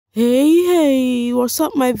Hey, what's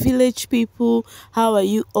up, my village people? How are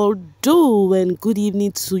you all doing? Good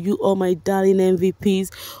evening to you, all my darling MVPs.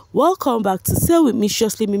 Welcome back to Say With Me,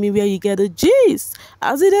 Shortly Mimi, where you get the gist.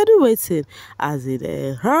 As it waiting, as it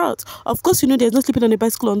hurts. Of course, you know there's no sleeping on a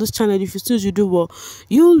bicycle on this channel. If you still you do well,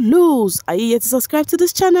 you lose. Are you yet to subscribe to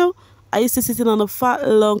this channel? Are you still sitting on a fat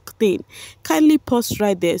long thing? Kindly pause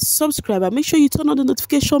right there, subscribe, and make sure you turn on the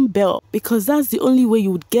notification bell because that's the only way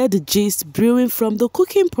you would get the gist brewing from the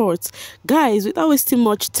cooking pot. Guys, without wasting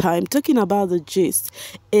much time talking about the gist,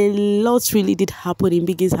 a lot really did happen in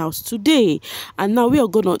Biggie's house today, and now we are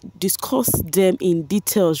gonna discuss them in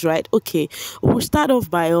details, right? Okay, we'll start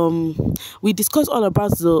off by we discussed all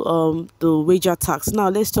about the wager tax. Now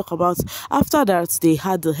let's talk about after that they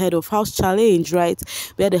had the head of house challenge, right,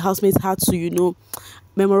 where the housemates had to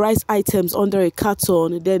memorize items under a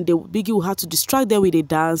carton. Then Biggie would have to distract them with a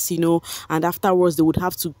dance, and afterwards they would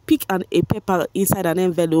have to pick a paper inside an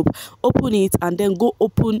envelope, open it, and then go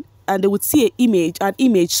open, and they would see an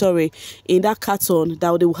image, sorry, in that carton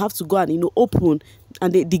that they would have to go and open,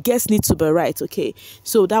 and the guests need to be right. Okay,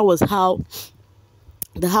 so that was how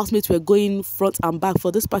the housemates were going front and back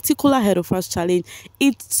for this particular head of house challenge.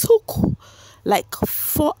 It took like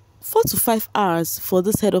 4 to 5 hours for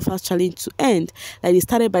this head of house challenge to end. Like, it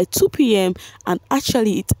started by 2 p.m. and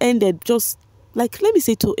actually it ended just like, let me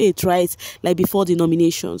say, to 8, right, like before the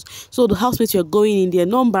nominations. So the housemates were going in their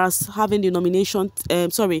numbers, having the nomination,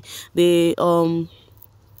 the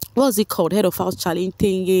what's it called, head of house challenge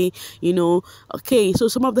thingy, okay. So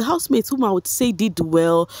some of the housemates whom I would say did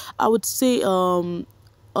well, I would say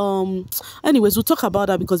anyways, we'll talk about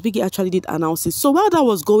that because Biggie actually did announce it. So while that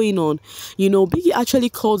was going on, Biggie actually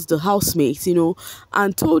called the housemates,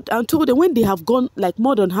 and told them when they have gone like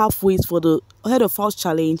more than halfway for the head of house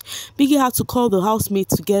challenge. Biggie had to call the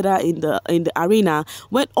housemates together in the arena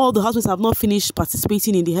when all the housemates have not finished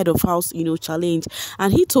participating in the head of house challenge,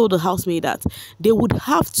 and he told the housemate that they would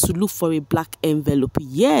have to look for a black envelope.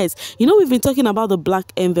 Yes, we've been talking about the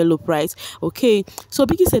black envelope, right? Okay, so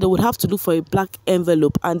Biggie said they would have to look for a black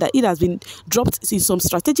envelope and that it has been dropped in some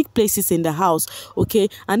strategic places in the house. Okay,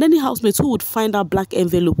 and then the housemates who would find that black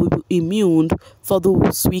envelope will be immune for the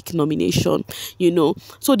week nomination.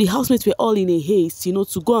 So the housemates were all in a haste,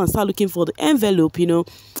 to go and start looking for the envelope,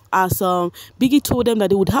 as Biggie told them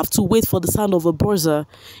that they would have to wait for the sound of a buzzer,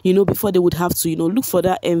 before they would have to, look for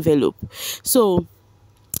that envelope. So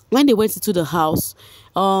when they went into the house,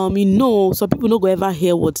 some people no go ever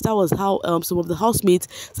hear what that was how some of the housemates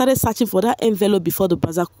started searching for that envelope before the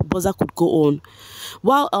buzzer could go on,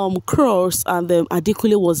 while Cross and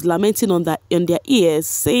Adekunle was lamenting on their ears,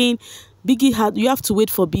 saying you have to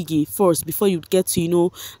wait for Biggie first before you get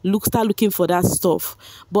to start looking for that stuff.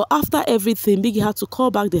 But after everything, Biggie had to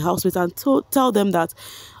call back the housemates and tell them that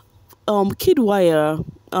Kidwire,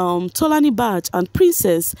 Tolani Badge, and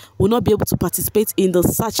Princess will not be able to participate in the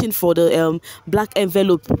searching for the black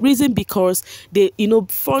envelope. Reason because they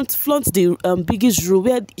flaunt the Biggie's rule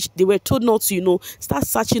where they were told not to start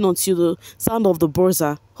searching until the sound of the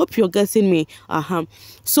buzzer. Hope you're getting me.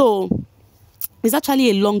 So it's actually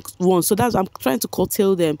a long one, so I'm trying to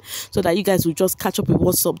curtail them so that you guys will just catch up with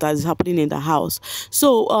what's up that is happening in the house.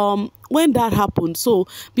 So when that happened, so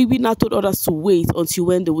Bibi now told others to wait until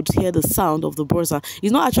when they would hear the sound of the buzzer.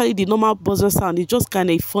 It's not actually the normal buzzer sound, it's just kind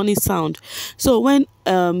of a funny sound. So when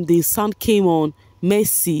the sound came on,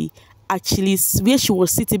 Mercy actually, where she was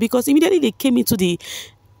sitting, because immediately they came into the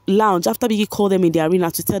lounge after Biggie called them in the arena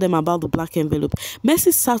to tell them about the black envelope,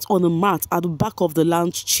 Mercy sat on a mat at the back of the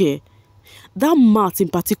lounge chair. That mat in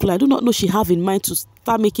particular, I do not know she have in mind to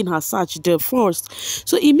start making her search there first.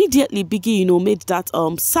 So immediately Biggie, made that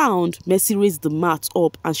sound, Mercy raised the mat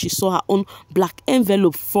up and she saw her own black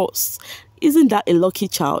envelope first. Isn't that a lucky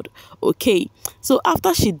child? Okay, so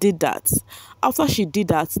after she did that,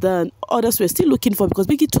 then others were still looking for, because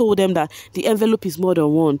Biggie told them that the envelope is more than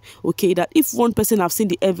one. Okay, that if one person have seen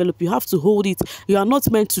the envelope, you have to hold it. You are not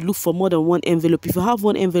meant to look for more than one envelope. If you have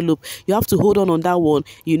one envelope, you have to hold on that one,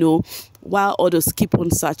 while others keep on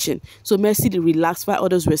searching. So Mercy relaxed while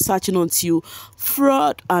others were searching until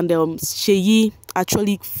Fraud and Sheyi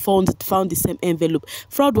actually found the same envelope.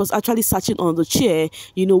 Fraud was actually searching on the chair,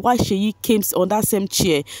 while Sheyi came on that same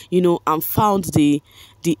chair, and found the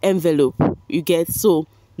envelope. You get? So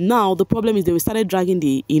now the problem is they started dragging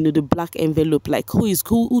the the black envelope, like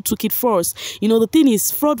who took it first. The thing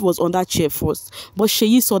is, Fraud was on that chair first, but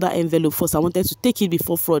Sheyi saw that envelope first. I wanted to take it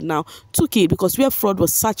before Fraud now took it, because where Fraud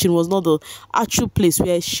was searching was not the actual place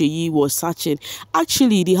where Sheyi was searching.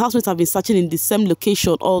 Actually, the housemates have been searching in the same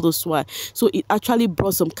location all this while, so it actually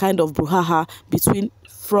brought some kind of brouhaha between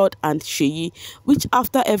Fraud and Sheyi, which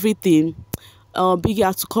after everything, Biggie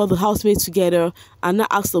had to call the housemates together and now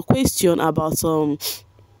ask the question about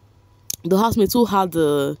the housemates who had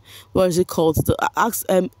the, what is it called, the asked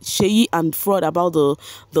Sheyi and Fraud about the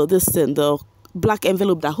this thing, the black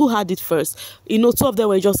envelope, that who had it first. You know, two of them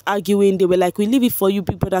were just arguing. They were like, we leave it for you,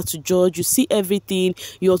 big brother, to judge. You see everything,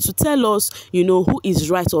 you have to tell us, you know, who is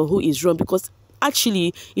right or who is wrong, because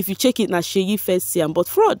actually if you check it now, Sheyi first see but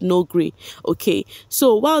Fraud no grey. Okay,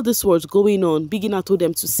 so while this was going on, Biggie now told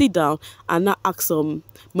them to sit down and now ask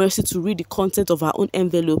Mercy to read the content of her own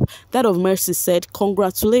envelope. That of Mercy said,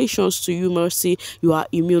 congratulations to you, Mercy, you are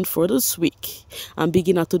immune for this week. And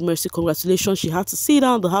Biggie now told Mercy congratulations. She had to sit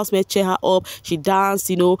down, the housemaid cheer her up, she danced,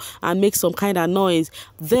 you know, and make some kind of noise.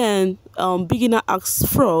 Then Biggie now asked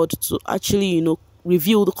Fraud to actually, you know,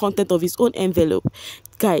 reveal the content of his own envelope.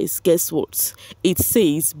 Guys, guess what? It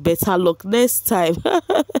says better luck next time.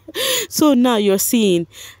 So now you're seeing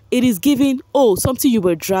it is giving, oh, something you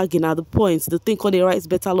were dragging at the point, the thing called the right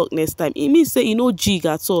better luck next time. It means say, you know, jig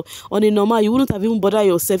at all. On a normal, you wouldn't have even bothered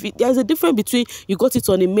yourself. There's a difference between you got it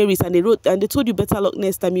on a merit and they wrote and they told you better luck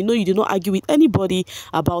next time. You know, you did not argue with anybody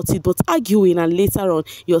about it, but arguing and later on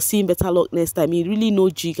you're seeing better luck next time. You really no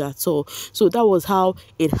jig at all. So that was how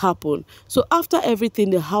it happened. So after everything,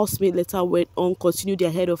 the housemaid later went on, continued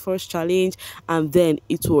their head of first challenge, and then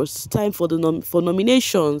it was time for the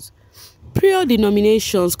nominations. Prior the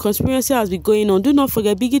nominations, conspiracy has been going on. Do not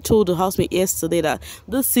forget, Biggie told the housemate yesterday that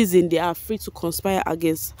this season they are free to conspire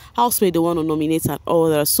against housemate they want to nominate and all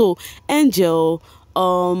that. So Angel,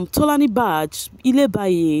 Tolani Badge,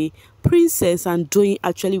 Ilebaye, Princess and Doyin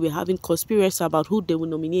actually were having conspiracy about who they will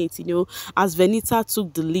nominate, you know, as Venita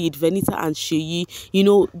took the lead, Venita and Sheyi, you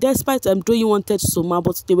know, despite Doyin wanted Soma,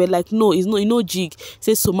 but they were like, no, it's no, you know, jig.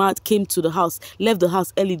 Say Soma came to the house, left the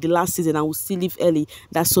house early the last season and will still leave early.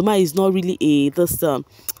 That Soma is not really a, this,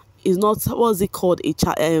 is not, what's it called,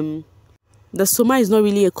 the Soma is not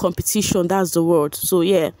really a competition, that's the word. So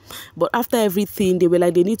yeah, but after everything they were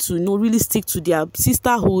like they need to, you know, really stick to their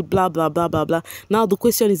sisterhood, blah blah blah blah blah. Now the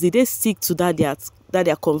question is, did they stick to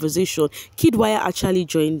their conversation? Kid Wire actually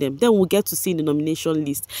joined them. Then we'll get to see in the nomination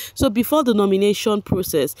list. So before the nomination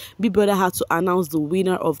process, Big Brother had to announce the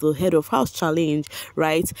winner of the head of house challenge,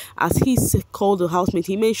 right? As he called the housemate,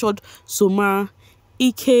 he mentioned Soma,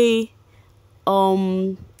 Ike,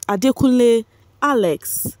 Adekunle,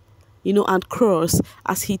 Alex, you know, and Cross,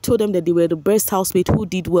 as he told them that they were the best housemate who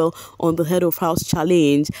did well on the head of house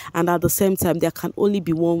challenge, and at the same time there can only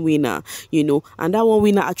be one winner, you know, and that one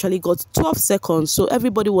winner actually got 12 seconds. So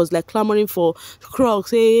everybody was like clamoring for Cross,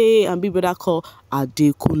 hey, and Big Brother called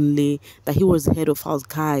Adekunle that he was the head of house.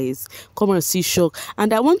 Guys, come and see shock.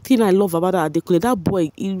 And that one thing I love about Adekunle, that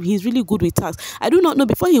boy, he's really good with tasks. I do not know,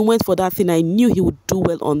 before he went for that thing I knew he would do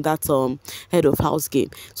well on that head of house game.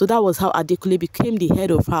 So that was how Adekunle became the head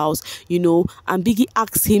of house, you know, and Biggie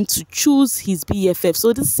asked him to choose his BFF.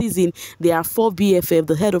 So this season there are 4 BFF.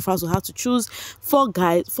 The head of house will have to choose 4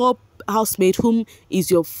 housemates whom is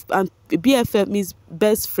your and BFF means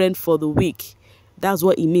best friend for the week. That's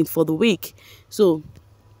what it means, for the week. So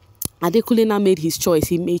Adekunle now made his choice.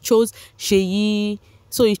 He chose Sheyi.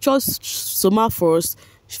 So he chose Soma first,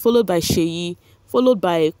 followed by Sheyi, followed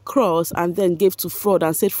by Cross, and then gave to Fraud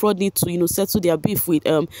and said Fraud need to, you know, settle their beef with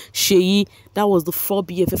Sheyi. That was the 4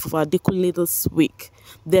 BFF of Adekunle this week.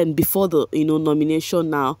 Then before the, you know,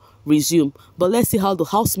 nomination now resume. But let's see how the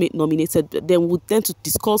housemate nominated. Then we'll tend to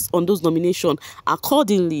discuss on those nominations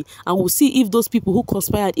accordingly, and we'll see if those people who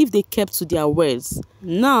conspired, if they kept to their words.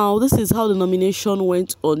 Now this is how the nomination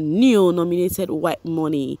went on. Neo nominated White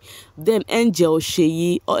Money, then Angel,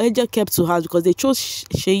 Sheyi, or Angel kept to house because they chose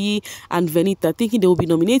Sheyi and Venita thinking they will be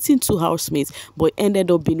nominating 2 housemates, but it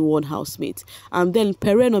ended up being 1 housemate. And then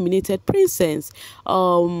Pere nominated Princess.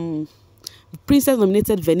 Princess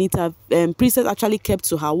nominated Venita. Princess actually kept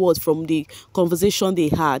to her words from the conversation they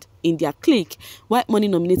had in their clique. White Money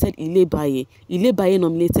nominated Ilebaye. Ilebaye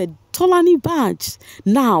nominated Tolani Badge.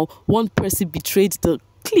 Now, one person betrayed the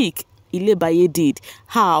clique. Ilebaye did.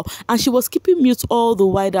 How? And she was keeping mute all the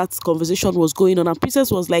while that conversation was going on. And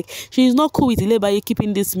Princess was like, she is not cool with Ilebaye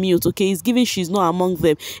keeping this mute, okay? It's given she's not among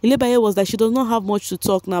them. Ilebaye was like, she does not have much to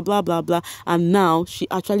talk now, blah, blah, blah. And now she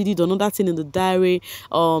actually did another thing in the diary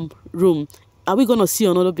room. Are we gonna see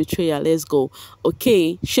another betrayal? Let's go.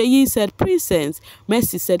 Okay, Sheyi said Princess,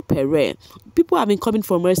 Mercy said Pere. People have been coming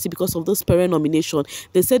for Mercy because of this Pere nomination.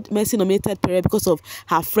 They said Mercy nominated Pere because of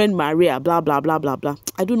her friend Maria, blah blah blah blah blah.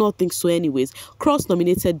 I do not think so anyways. Cross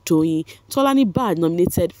nominated Doyin. Tolani Bad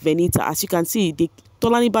nominated Venita. As you can see,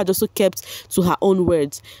 Tolani Bad also kept to her own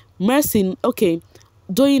words. Mercy, okay,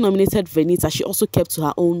 Doyin nominated Venita. She also kept to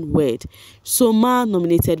her own word. Soma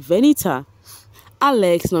nominated Venita.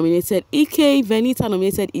 Alex nominated Ike, Venita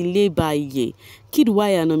nominated Ilebaye,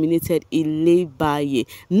 Kidwaya nominated Ilebaye.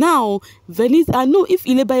 Now, Venita, I know if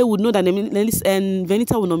Ilebaye would know that and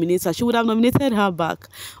Venita would nominate her, she would have nominated her back.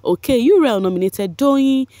 Okay, Uriel nominated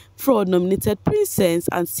Doyin, Fraud nominated Princess,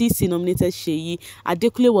 and Cece nominated Sheyi.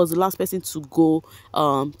 Adekule was the last person to go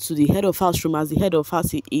to the head of house room, as the head of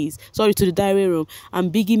house he is. Sorry, to the diary room.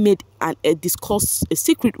 And Biggie made a discuss a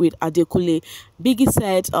secret with Adekule. Biggie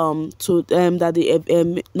said that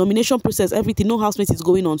the nomination process, everything, no housemate is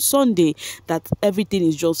going on Sunday, that everything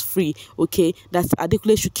is just free. Okay, that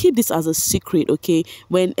Adekule should keep this as a secret. Okay,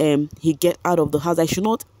 when he get out of the house, I should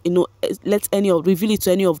not let reveal it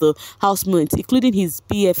to any of the housemates, including his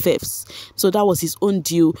BFFs. So that was his own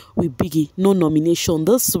deal with Biggie. No nomination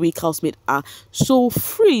this week. Housemates are so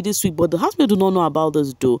free this week, but the housemates do not know about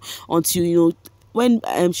this though until when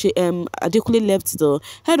Adekule left the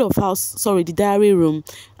head of house, sorry, the diary room,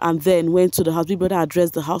 and then went to the house. Big Brother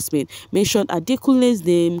addressed the housemate, mentioned Adekule's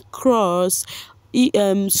name, Cross,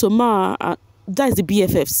 Somar, that's the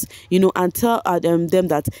BFFs, and tell them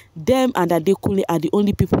that them and Adekule are the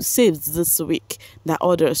only people saved this week, that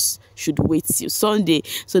others should wait till Sunday.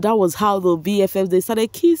 So that was how the BFFs, they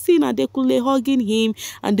started kissing Adekule, hugging him,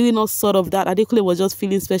 and doing all sort of that. Adekule was just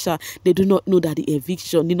feeling special. They do not know that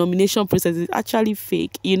the nomination process is actually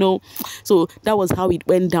fake, So that was how it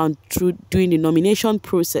went down during the nomination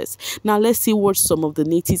process. Now let's see what some of the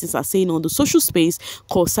natives are saying on the social space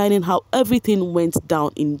concerning how everything went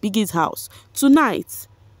down in Biggie's house tonight.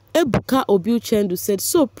 Ebuka Obiuchendu said,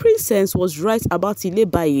 so Princess was right about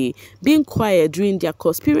Ilebaye being quiet during their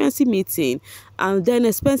conspiracy meeting. And then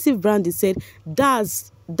Expensive Brandy said,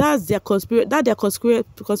 that's their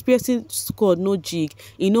conspiracy squad no jig,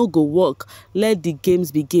 no go work. Let the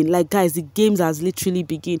games begin. Like, guys, the games has literally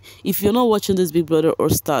begin. If you're not watching this Big Brother All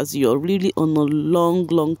Stars, you're really on a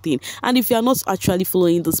long thing. And if you're not actually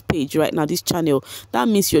following this page right now, this channel, that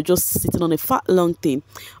means you're just sitting on a fat long thing.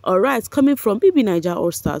 All right, coming from BB Niger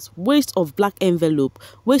All Stars, waste of black envelope,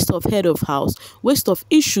 waste of head of house, waste of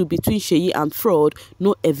issue between Sheyi and Fraud,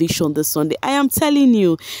 no eviction this Sunday. I am telling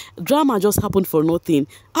you, drama just happened for nothing.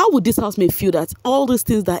 How would this housemate feel that all these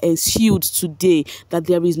things that ensued today, that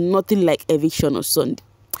there is nothing like eviction on Sunday?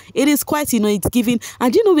 It is quite, it's giving.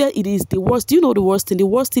 And do you know where it is the worst? Do you know the worst thing? The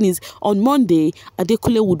worst thing is on Monday,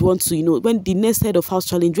 Adekule would want to, when the next head of house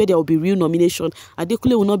challenge, where there will be real nomination,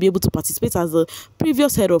 Adekule will not be able to participate as the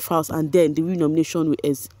previous head of house, and then the real nomination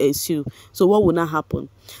will ensue. So what will not happen?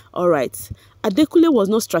 All right. Adekule was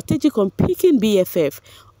not strategic on picking BFF.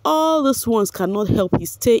 All these ones cannot help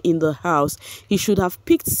his stay in the house. He should have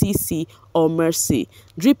picked Cece or Mercy.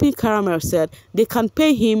 Dripping Caramel said they can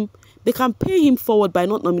pay him forward by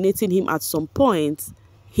not nominating him at some point.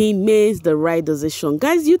 He made the right decision.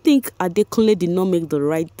 Guys, you think Adekule did not make the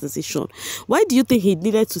right decision? Why do you think he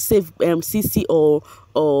needed to save Cece or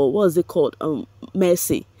what was it called?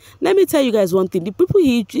 Mercy? Let me tell you guys one thing. The people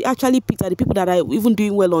he actually picked are the people that are even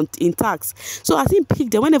doing well in tax. So I think pick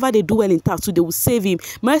them whenever they do well in tax, so they will save him.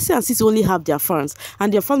 Mercy and Cece only have their fans,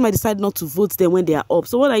 and their fans might decide not to vote them when they are up.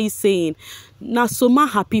 So what are you saying? Now Soma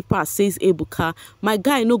happy pass, says Ebuka. My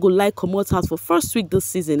guy no go like comot house for first week this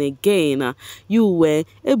season again.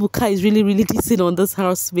 Ebuka is really dissing on this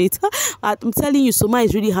housemate. I'm telling you, Soma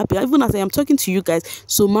is really happy. Even as I am talking to you guys,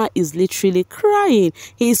 Soma is literally crying.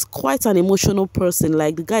 He is quite an emotional person.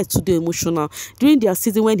 Like, the guy is too emotional. During their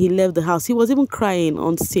season when he left the house, he was even crying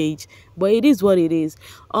on stage. But it is what it is.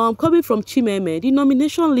 Coming from Chimeme, the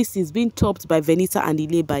nomination list is being topped by Venita and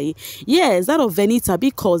Ilebaye. Yes, that of Venita,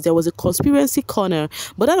 because there was a conspiracy corner.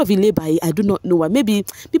 But that of Ilebaye, I do not know why. Maybe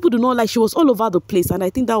people do not like, she was all over the place, and I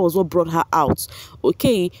think that was what brought her out.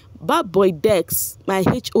 Okay, Bad Boy Dex, my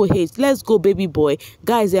HOH, let's go baby boy.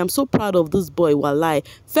 Guys, I am so proud of this boy, walai.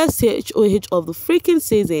 First HOH of the freaking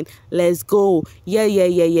season, let's go. Yeah,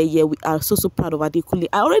 we are so proud of Adekule.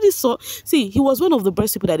 I already saw, see, he was one of the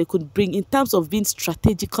best people that they could bring in terms of being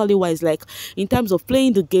strategically wise, like in terms of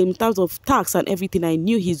playing the game, in terms of tax and everything. I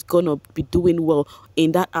knew he's gonna be doing well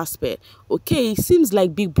in that aspect. Okay, it seems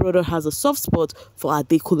like Big Brother has a soft spot for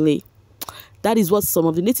Adekule. That is what some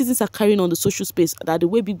of the netizens are carrying on the social space, that the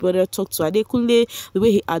way Big Brother talks to Adekule, the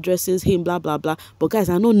way he addresses him, blah, blah, blah. But guys,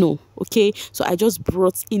 I don't know, okay? So I just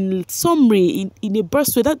brought in summary, in a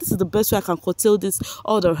burst way, that this is the best way I can curtail this,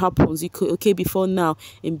 all that happens, okay, before now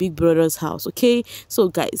in Big Brother's house, okay? So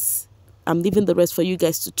guys, I'm leaving the rest for you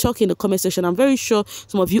guys to talk in the comment section. I'm very sure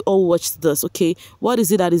some of you all watched this, okay? What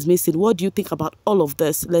is it that is missing? What do you think about all of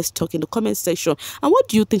this? Let's talk in the comment section. And what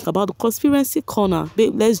do you think about the conspiracy corner?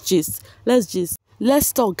 Babe, let's gist.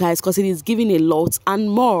 Let's talk, guys, because it is giving a lot and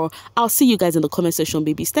more. I'll see you guys in the comment section,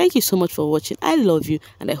 babies. Thank you so much for watching. I love you,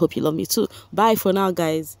 and I hope you love me too. Bye for now,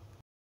 guys.